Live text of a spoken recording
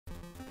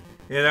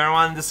Hey there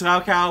everyone, this is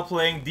Cal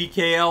playing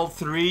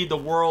DKL3, the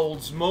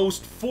world's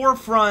most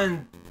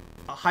forefront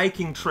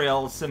hiking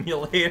trail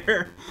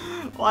simulator.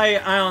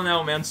 Like, I don't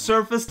know man,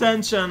 surface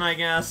tension I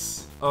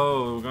guess.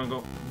 Oh, we're gonna go,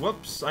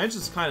 whoops, I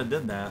just kinda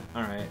did that.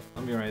 Alright,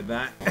 I'll be right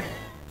back.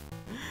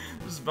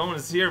 There's a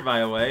bonus here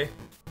by the way.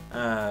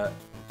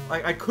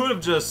 Like, I could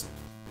have just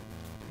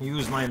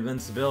used my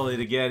invincibility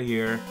to get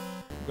here.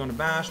 I'm gonna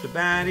bash the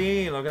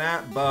baddie, look at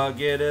that,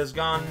 Bucket is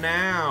gone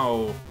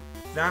now.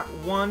 That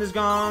one is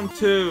gone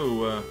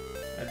too.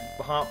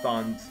 I hopped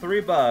on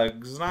 3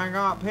 bugs and I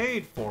got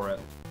paid for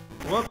it.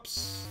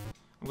 Whoops.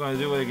 I'm gonna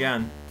do it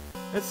again.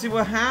 Let's see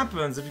what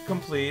happens if you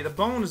complete a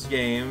bonus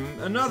game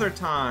another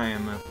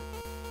time.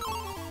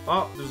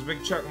 Oh, there's a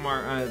big check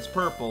mark. It's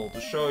purple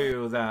to show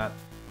you that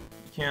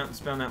you can't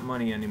spend that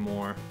money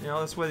anymore. You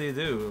know, that's what they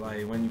do.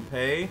 Like, when you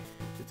pay,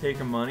 they take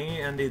your money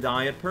and they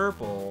dye it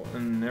purple.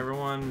 And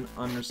everyone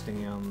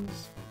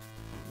understands.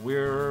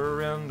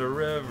 We're in the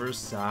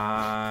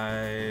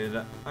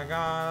riverside. I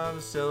got a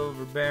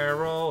silver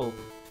barrel,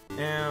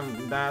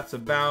 and that's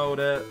about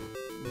it.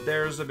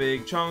 There's a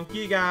big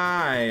chunky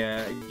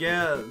guy.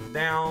 Get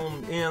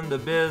down in the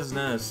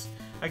business.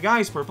 A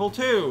guy's purple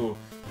too.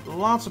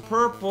 Lots of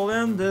purple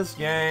in this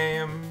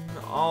game.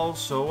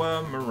 Also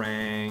a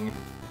meringue.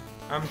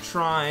 I'm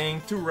trying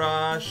to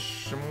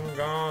rush. I'm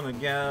gonna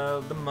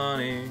get the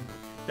money.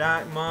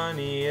 That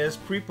money is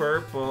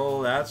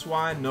pre-purple, that's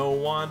why no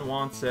one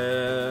wants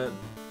it.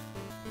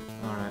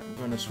 Alright,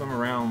 we're gonna swim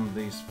around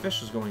these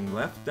fishes going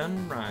left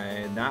and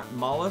right. That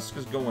mollusk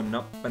is going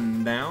up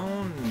and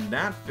down. And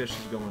that fish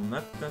is going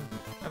left and...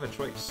 I have a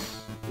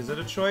choice. Is it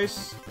a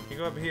choice? You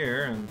go up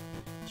here and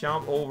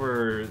jump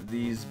over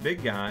these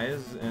big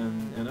guys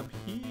and up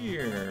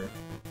here.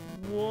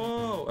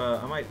 Whoa,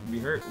 I might be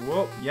hurt.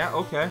 Whoa, yeah,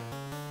 okay.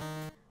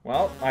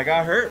 Well, I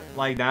got hurt.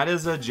 Like, that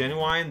is a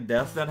genuine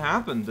death that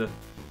happened.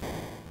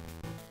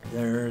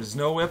 There's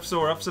no ifs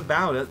or ups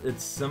about it. It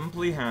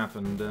simply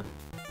happened.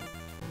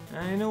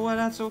 And you know what?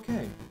 That's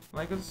okay.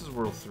 Like, this is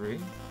World 3.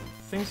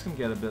 Things can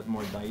get a bit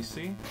more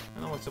dicey. I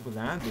don't know what's up with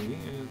that, dude.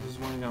 There's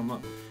one down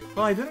up.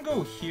 Well, I didn't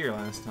go here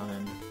last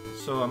time,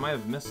 so I might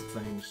have missed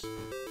things.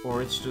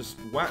 Or it's just...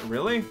 What?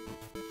 Really?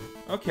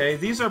 Okay,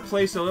 these are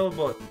placed a little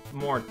bit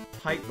more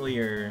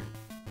tightlier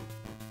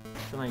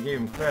than I gave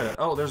them credit.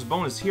 Oh, there's a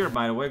bonus here,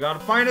 by the way. Gotta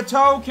find a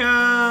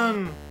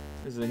token!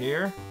 Is it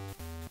here?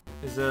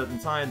 Is it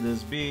inside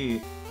this bee?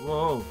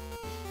 Whoa.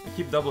 I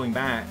keep doubling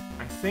back.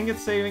 I think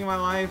it's saving my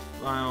life.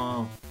 I don't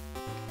know.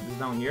 Is it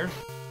down here?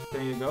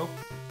 There you go.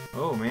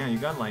 Oh man, you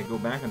gotta like go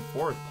back and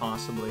forth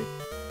possibly.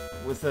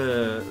 With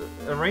a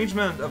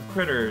arrangement of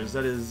critters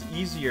that is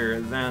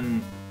easier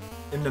than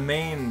in the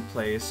main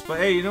place. But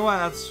hey, you know what?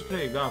 That's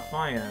okay, you gotta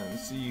find it.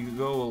 See, you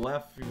go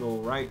left, you go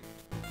right.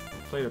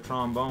 Play the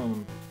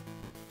trombone.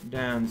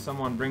 Then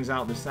someone brings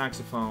out the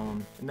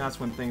saxophone. And that's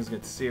when things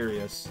get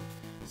serious.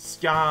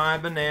 Sky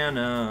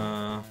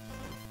Banana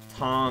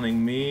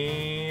taunting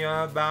me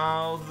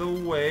about the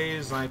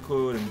ways I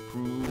could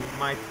improve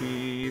my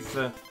teeth.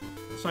 So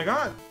I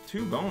got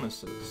 2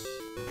 bonuses.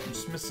 I'm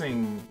just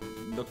missing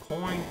the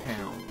coin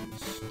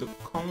towns, the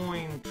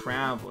coin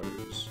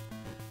travelers,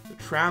 the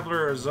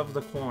travelers of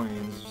the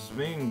coins.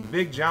 Being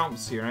big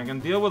jumps here. I can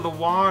deal with the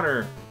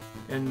water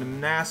and the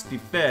nasty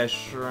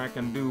fish, or I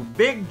can do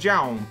big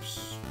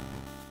jumps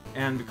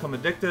and become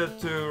addicted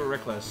to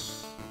Reckless.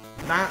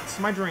 That's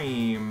my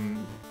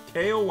dream.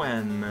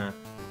 KON.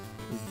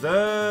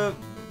 The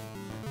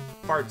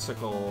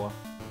Fartsicle.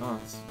 Oh,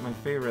 it's my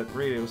favorite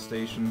radio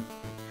station.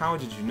 How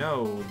did you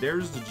know?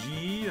 There's the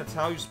G. That's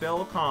how you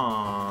spell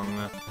Kong.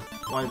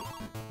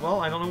 Well,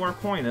 I don't know where a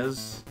coin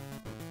is.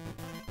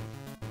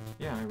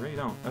 Yeah, I really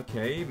don't.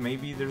 Okay,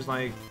 maybe there's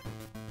like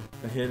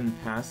a hidden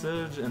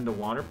passage in the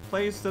water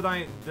place that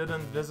I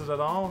didn't visit at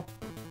all.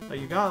 Like,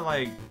 you got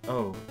like...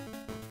 Oh.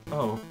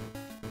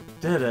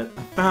 Did it.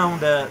 I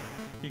found it.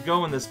 You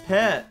go in this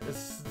pit.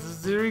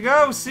 There you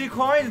go. See,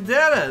 coin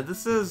did it.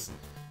 This is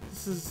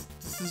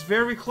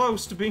very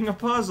close to being a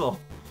puzzle.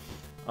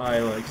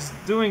 Alright, like, he's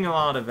doing a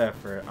lot of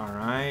effort. All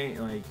right,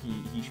 like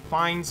he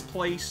finds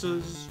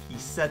places. He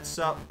sets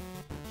up.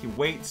 He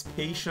waits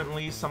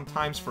patiently,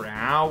 sometimes for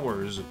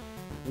hours,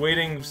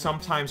 waiting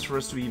sometimes for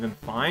us to even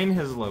find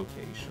his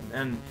location.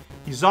 And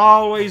he's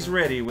always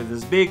ready with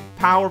his big,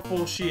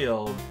 powerful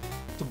shield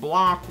to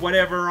block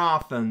whatever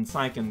offense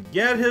I can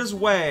get his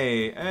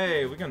way.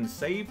 Hey, we can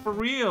save for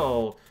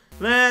real.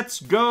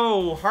 Let's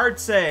go. Hard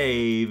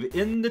save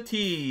in the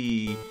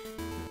T.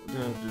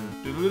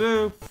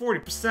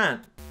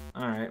 40%.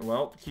 Alright,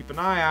 well, keep an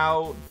eye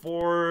out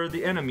for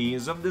the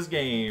enemies of this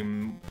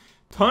game.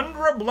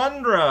 Tundra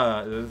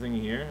Blunda. There's a thing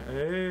here.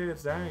 Hey,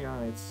 it's that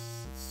guy.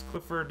 It's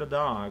Clifford the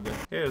dog. Hey,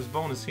 there's a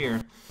bonus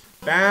here.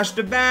 Bash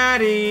the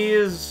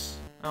baddies.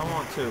 I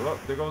want to. Oh,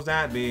 there goes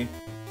that bee.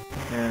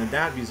 And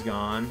that bee's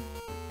gone.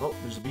 Oh,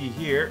 there's a bee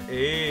here.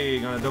 Hey,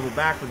 gonna double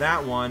back for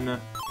that one.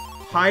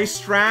 High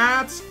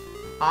strats,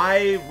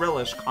 high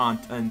relish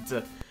content.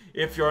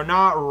 If you're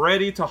not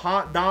ready to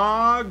hot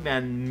dog,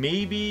 then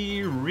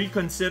maybe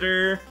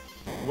reconsider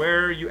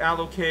where you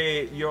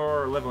allocate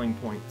your leveling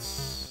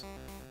points.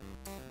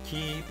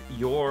 keep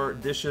your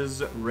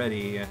dishes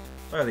ready.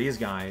 Look at these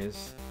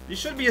guys. They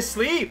should be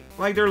asleep,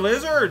 like they're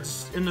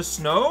lizards in the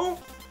snow.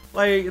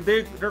 Like,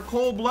 they're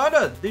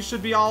cold-blooded. They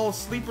should be all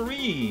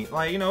sleepery.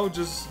 Like, you know,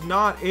 just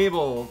not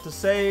able to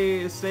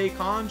stay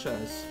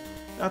conscious.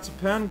 That's a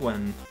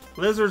penguin.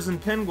 Lizards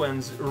and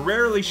penguins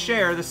rarely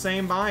share the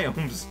same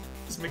biomes.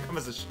 This may come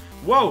as a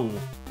whoa!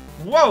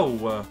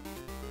 Whoa!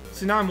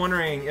 See, now I'm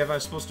wondering if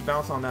I'm supposed to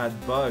bounce on that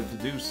bug to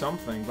do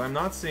something, but I'm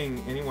not seeing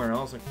anywhere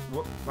else. Like,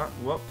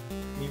 whoop.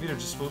 Maybe they're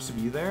just supposed to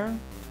be there?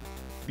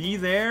 Be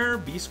there,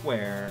 be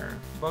square.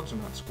 Bugs are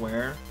not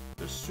square.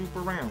 They're super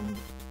round.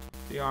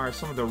 They are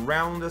some of the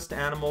roundest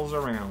animals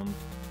around.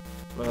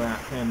 Look at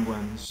that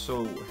penguin.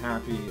 So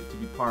happy to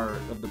be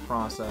part of the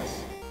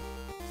process.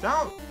 Is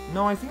that...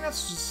 No, I think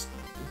that's just...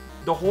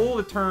 The hole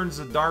that turns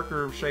a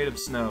darker shade of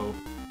snow.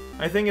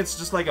 I think it's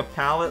just like a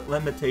palette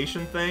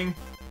limitation thing.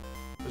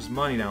 There's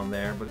money down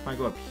there, but if I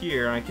go up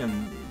here, I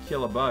can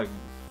kill a bug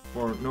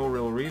for no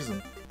real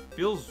reason.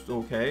 Feels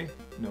okay.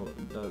 No,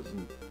 it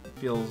doesn't. It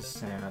feels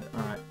sad.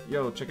 Alright,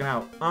 yo, check it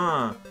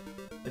out.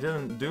 It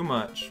didn't do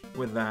much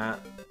with that.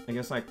 I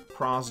guess I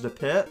crossed a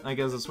pit. I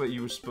guess that's what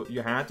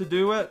you had to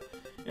do it.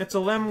 It's a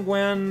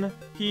linguine.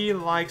 He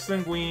likes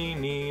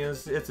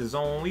linguinis. It's his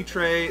only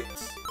trait.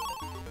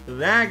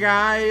 That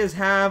guy is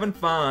having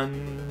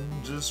fun.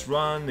 Just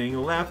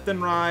running left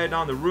and right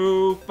on the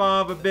roof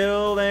of a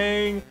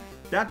building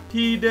that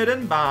he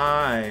didn't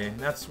buy.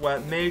 That's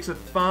what makes it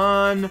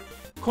fun.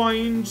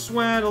 Coin,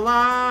 sweat,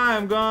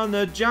 alive. I'm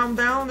gonna jump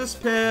down this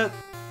pit.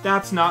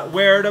 That's not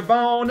where the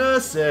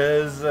bonus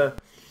is.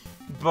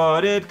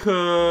 But it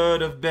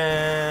could have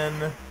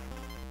been.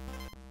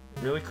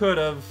 Really could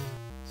have.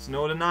 There's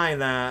no denying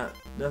that.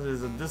 That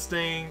is a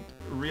distinct,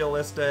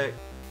 realistic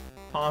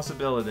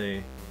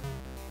possibility.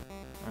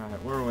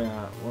 Alright, where are we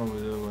at? What are we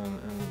doing?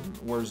 And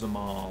where's the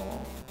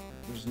mall?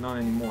 There's none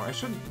anymore. I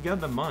should get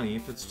the money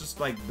if it's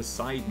just like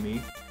beside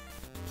me.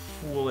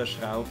 Foolish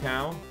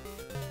cow.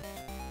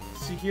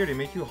 See here, they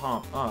make you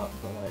hop up,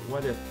 but like,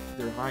 what if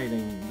they're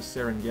hiding the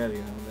Serengeti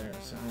down there?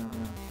 So I don't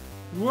know.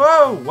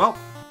 Whoa! Well,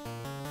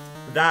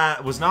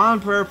 that was not on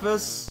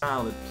purpose.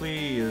 Salad,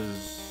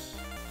 please.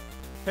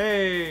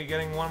 Hey,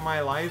 getting one of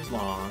my lives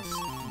lost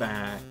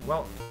back.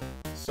 Well,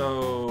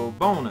 so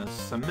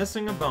bonus. I'm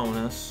missing a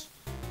bonus.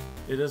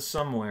 It is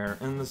somewhere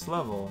in this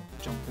level.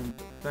 Jump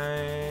into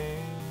thing.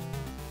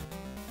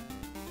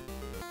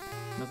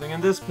 Nothing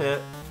in this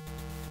pit.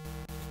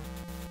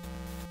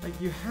 Like,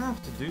 you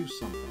have to do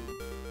something.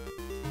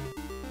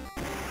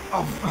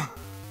 Oh,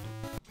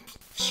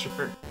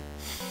 sure.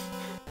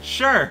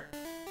 Sure.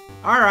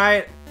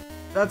 Alright.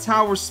 That's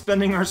how we're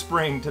spending our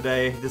spring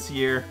today, this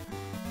year.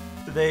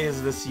 Today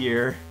is this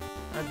year.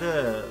 I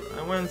did.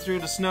 I went through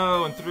the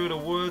snow and through the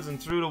woods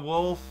and through the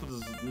wolf.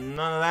 There's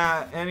none of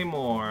that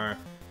anymore.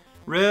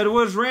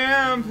 Redwood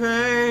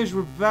Rampage,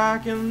 we're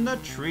back in the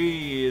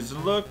trees.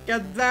 Look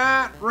at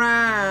that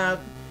rat.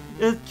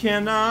 It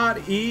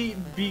cannot eat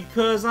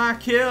because I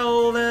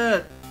killed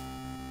it.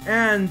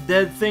 And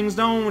dead things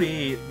don't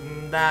eat.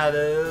 That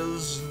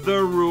is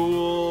the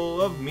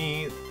rule of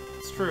meat.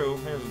 It's true.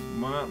 There's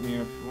one up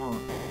here if you want.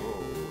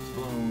 Whoa, it's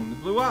blown.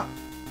 It blew up.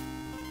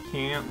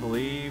 Can't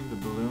believe the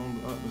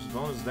balloon. Oh, there's a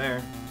bonus there.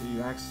 So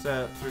you access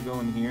that through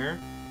going here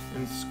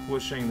and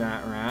squishing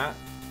that rat.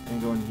 And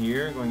going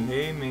here, going,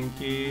 hey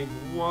Minky,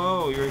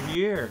 whoa, you're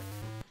here.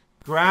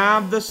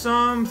 Grab the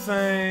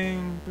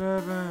something.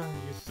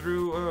 You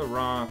threw a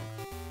rock.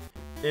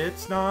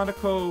 It's not a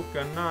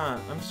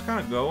coconut. I'm just kind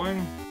of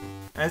going.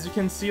 As you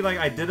can see, like,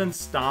 I didn't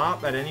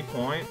stop at any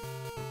point.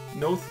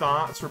 No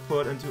thoughts were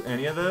put into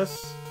any of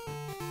this.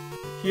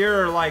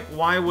 Here, like,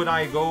 why would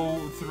I go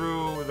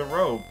through the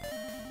rope?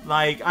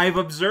 Like, I've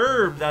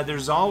observed that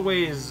there's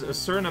always a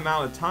certain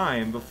amount of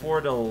time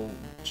before they'll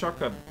chuck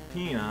a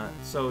peanut,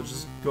 so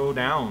just go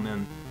down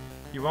and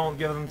you won't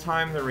give them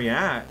time to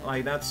react.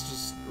 Like, that's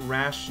just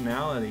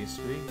rationality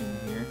speaking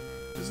here.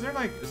 Is there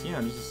like, yeah,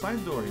 there's a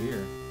side door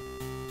here.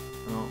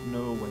 I don't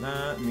know what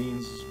that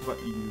means, but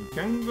you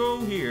can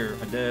go here.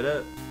 I did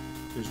it.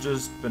 There's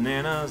just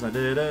bananas. I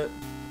did it.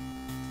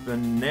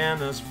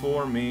 Bananas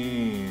for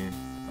me.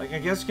 Like, I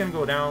guess you can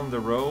go down the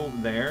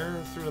road there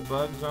through the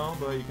bug zone,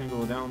 but you can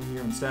go down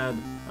here instead.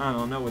 I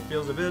don't know, it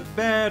feels a bit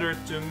better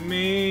to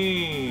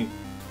me.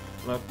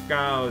 Look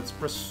out, it's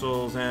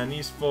bristles and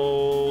he's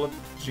full of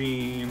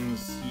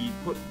jeans. He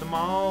put them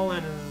all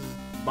in his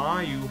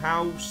bayou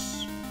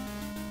house.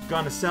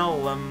 Gonna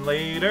sell them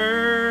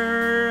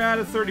later at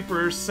a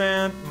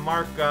 30%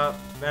 markup.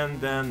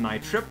 And then I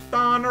tripped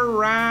on a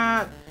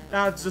rat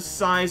that's the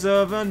size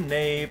of a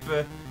nape.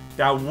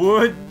 That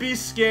would be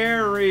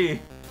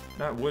scary.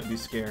 That would be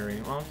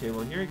scary. Okay,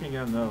 well here you can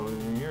get those,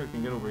 and here you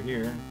can get over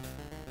here.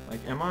 Like,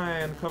 am I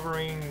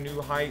uncovering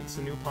new heights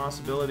and new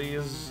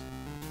possibilities?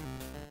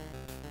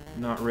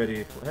 Not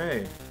ready for,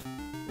 hey,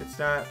 it's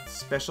that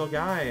special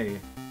guy.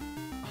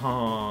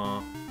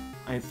 Aw,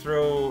 I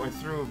threw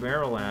a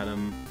barrel at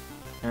him,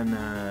 and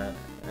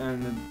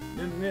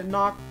it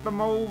knocked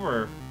him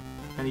over,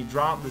 and he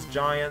dropped this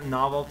giant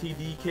novelty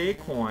DK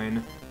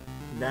coin.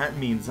 That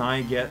means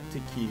I get to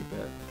keep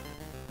it.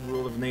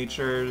 rule of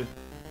nature.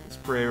 It's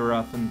pretty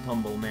rough and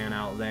tumble, man,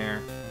 out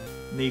there.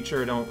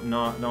 Nature don't,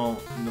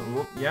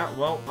 yeah,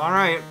 well,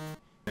 alright.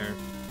 There.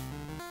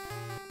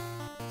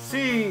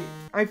 See,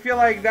 I feel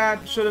like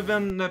that should have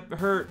been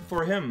hurt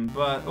for him,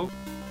 but, oh.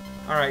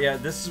 Alright, yeah,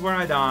 this is where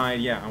I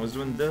died. Yeah, I was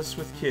doing this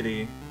with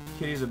Kitty.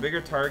 Kitty's a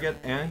bigger target,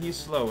 and he's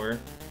slower.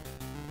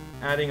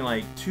 Adding,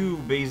 like, 2,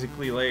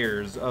 basically,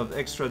 layers of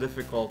extra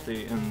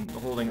difficulty in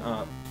holding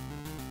up.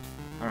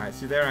 Alright,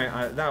 see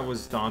there, that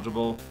was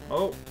dodgeable.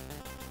 Oh,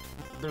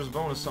 there's a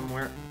bonus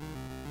somewhere.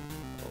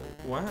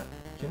 Oh, what?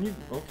 Can you?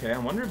 Okay, I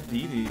wonder if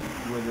Dee Dee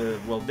would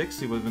have, well,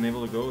 Dixie would have been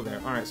able to go there.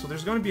 Alright, so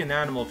there's going to be an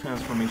animal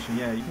transformation.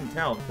 Yeah, you can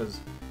tell because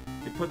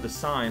they put the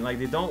sign. Like,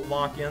 they don't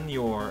lock in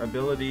your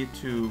ability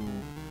to...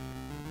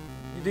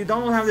 They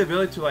don't have the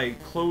ability to,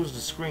 like, close the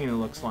screen, it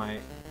looks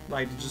like.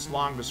 Like, to just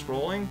lock the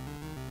scrolling.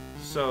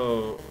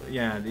 So,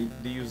 yeah,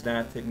 they use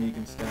that technique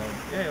instead.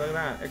 Yeah, look at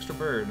that. Extra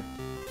bird.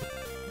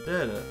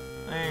 Did it.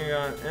 I ain't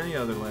got any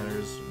other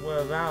letters. What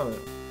about it?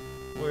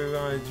 What are you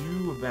gonna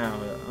do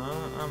about it?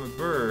 I'm a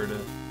bird.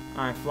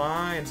 I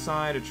fly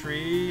inside a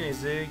tree, I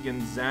zig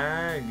and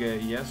zag.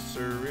 Yes,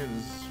 sir,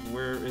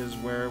 is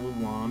where we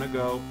wanna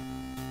go.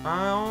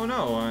 I don't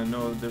know. I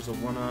know there's a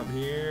one up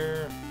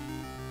here.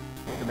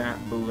 Look at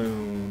that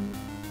balloon.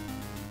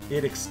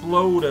 It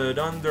exploded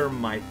under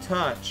my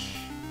touch.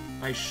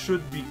 I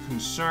should be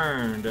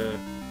concerned. I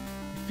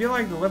feel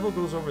like the level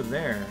goes over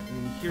there.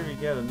 And here you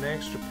get an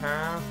extra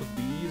path with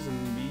bees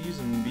and bees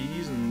and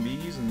bees and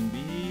bees and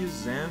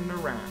bees and a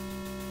rat.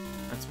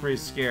 That's pretty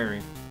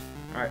scary.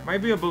 Alright,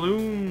 might be a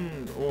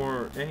balloon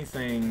or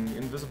anything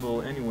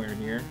invisible anywhere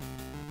here.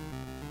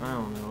 I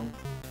don't know.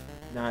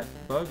 That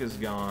bug is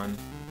gone.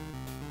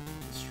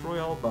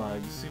 Destroy all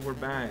bugs. See, we're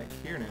back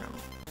here now.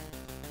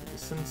 The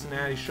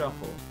Cincinnati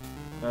Shuffle.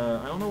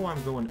 I don't know why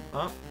I'm going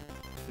up.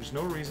 There's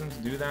no reason to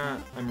do that.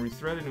 I'm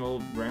rethreading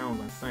old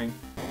ground, I think.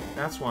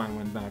 That's why I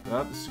went back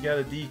up. Is to get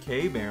a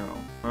DK barrel.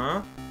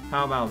 Huh?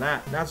 How about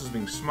that? That's just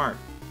being smart.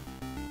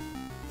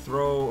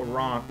 Throw a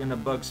rock in a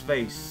bug's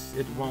face.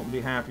 It won't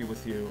be happy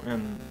with you.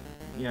 And,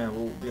 yeah,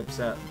 we'll be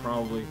upset,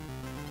 probably.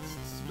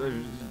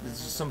 It's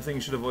just something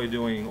you should avoid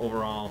doing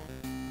overall.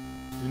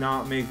 Do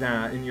not make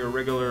that in your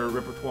regular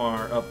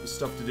repertoire of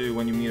stuff to do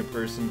when you meet a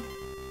person.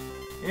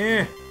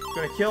 Gonna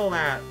kill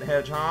that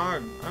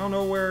hedgehog. I don't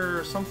know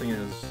where something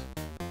is.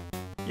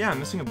 Yeah, I'm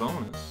missing a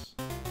bonus.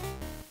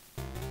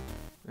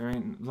 There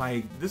ain't,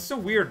 like, this is a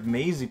weird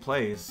mazy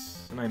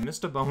place, and I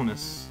missed a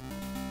bonus.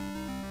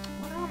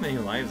 I wonder how many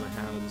lives I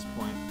have at this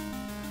point.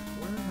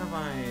 Where have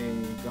I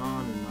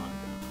gone and not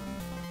gone?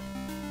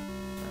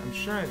 I'm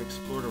sure I've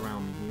explored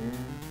around here.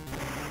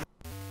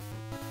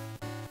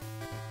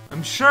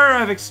 I'm sure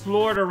I've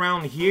explored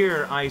around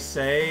here, I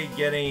say,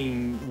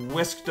 getting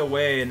whisked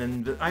away, and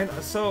then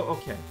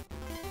okay.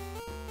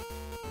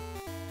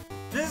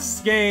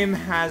 This game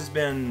has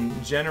been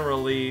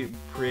generally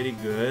pretty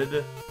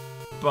good,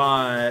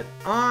 but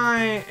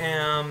I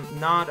am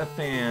not a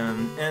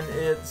fan, and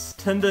its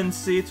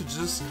tendency to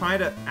just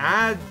kind of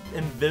add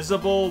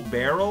invisible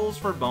barrels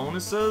for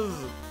bonuses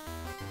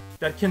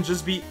that can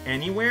just be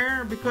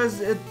anywhere, because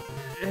it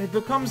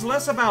becomes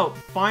less about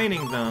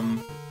finding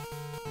them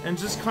and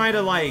just kind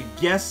of like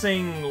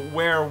guessing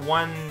where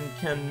one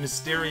can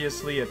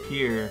mysteriously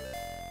appear.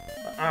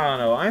 I don't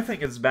know, I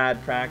think it's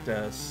bad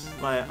practice.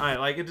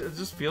 Like, it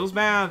just feels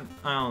bad.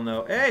 I don't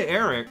know. Hey,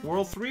 Eric,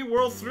 World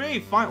 3,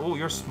 fine. Oh,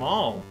 you're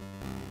small.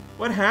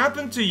 What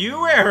happened to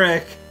you,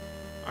 Eric?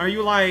 Are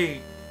you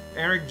like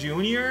Eric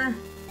Jr.?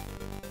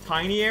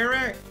 Tiny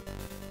Eric?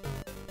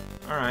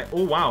 Alright.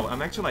 Oh, wow.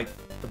 I'm actually like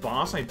the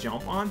boss I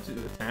jump on to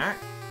attack?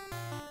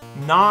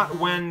 Not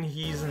when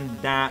he's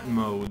in that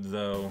mode,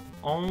 though.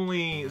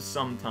 Only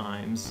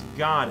sometimes.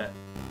 Got it.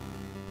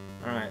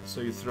 Alright,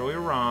 so you throw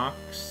your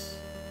rocks.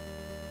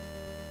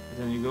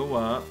 Then you go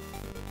up.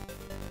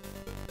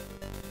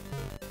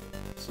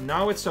 So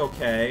now it's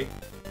okay.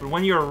 But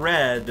when you're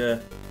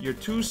red, you're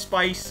too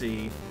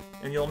spicy,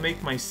 and you'll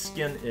make my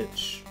skin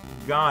itch.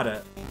 Got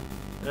it.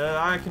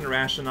 I can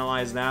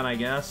rationalize that, I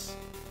guess.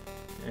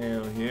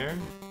 Hey, here.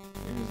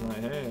 He's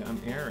like, hey,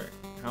 I'm Eric.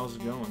 How's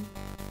it going?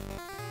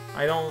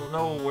 I don't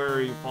know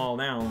where you fall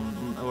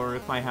down, or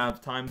if I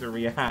have time to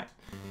react.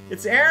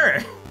 It's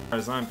Eric! As far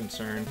as I'm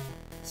concerned.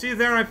 See,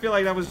 there I feel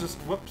like that was just,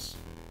 whoops.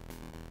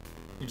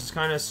 You just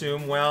kind of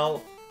assume,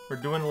 well, we're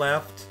doing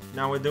left,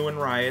 now we're doing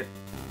right.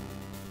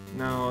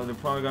 No, they're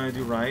probably gonna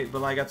do right,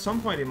 but like at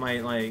some point it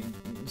might like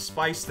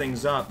spice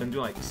things up and do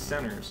like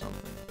center or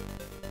something.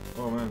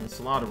 Oh man, it's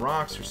a lot of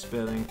rocks you're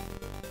spitting.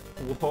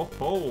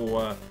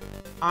 Whoa,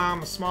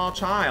 I'm a small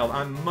child.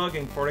 I'm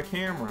mugging for the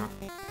camera.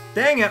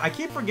 Dang it, I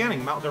keep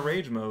forgetting about the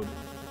rage mode.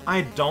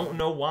 I don't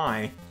know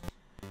why.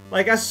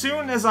 Like, as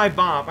soon as I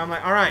bop, I'm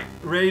like, alright,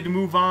 ready to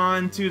move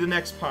on to the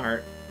next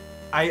part.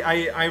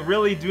 I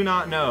really do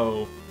not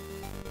know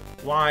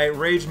why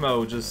rage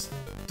mode just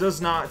does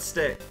not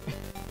stick.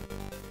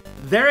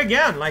 There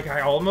again, like,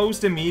 I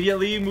almost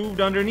immediately moved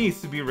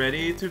underneath to be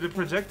ready to the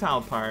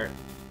projectile part.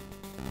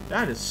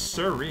 That is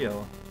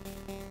surreal.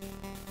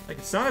 Like,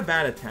 it's not a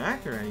bad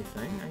attack or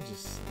anything. I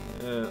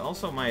just...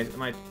 also, my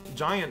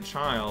giant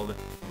child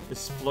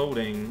is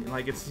floating.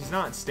 Like, he's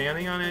not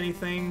standing on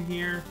anything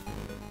here.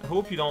 I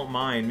hope you don't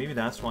mind. Maybe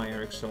that's why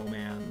Eric's so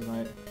mad.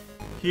 Right?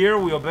 Here,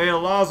 we obey the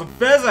laws of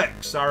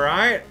physics,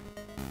 alright?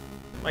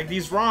 Like,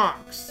 these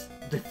rocks,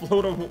 they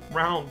float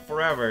around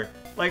forever.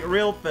 Like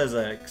real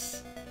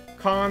physics.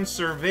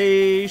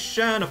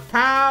 Conservation of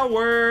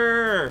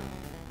power!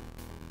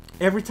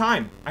 Every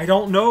time. I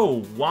don't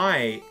know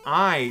why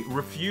I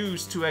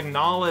refuse to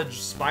acknowledge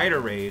Spider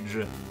Rage.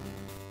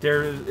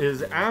 There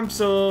is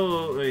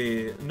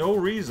absolutely no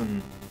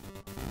reason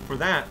for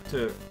that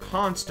to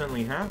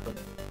constantly happen.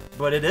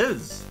 But it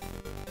is.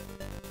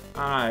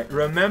 Alright,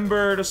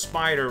 remember the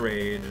Spider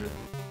Rage.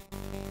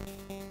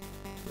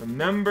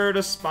 Remember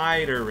the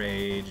Spider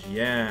Rage,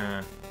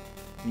 yeah.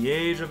 The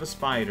age of a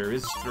spider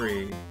is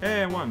 3.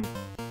 Hey, I won.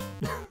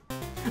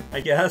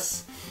 I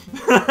guess.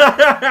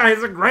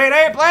 It's a grade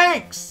A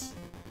Planks!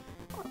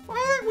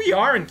 I think we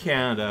are in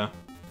Canada.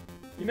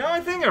 You know, I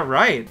think I'm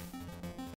right.